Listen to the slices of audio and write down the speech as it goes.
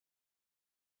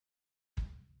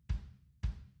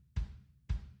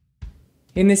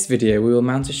In this video we will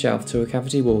mount a shelf to a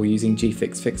cavity wall using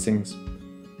GeeFix fixings.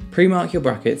 Pre-mark your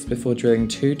brackets before drilling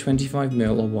two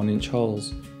 25mm or 1-inch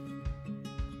holes.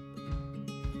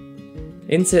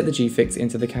 Insert the GeeFix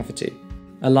into the cavity.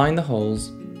 Align the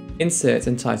holes, insert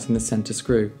and tighten the centre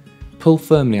screw. Pull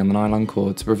firmly on the nylon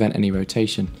cord to prevent any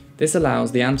rotation. This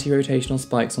allows the anti-rotational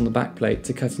spikes on the back plate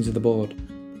to cut into the board.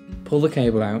 Pull the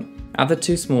cable out, add the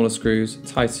two smaller screws,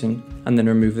 tighten, and then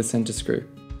remove the centre screw.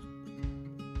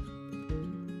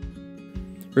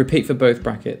 Repeat for both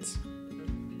brackets.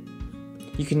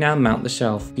 You can now mount the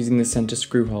shelf using the centre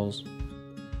screw holes.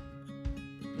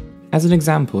 As an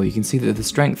example, you can see that the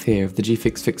strength here of the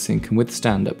GeeFix fixing can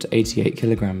withstand up to 88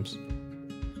 kilograms.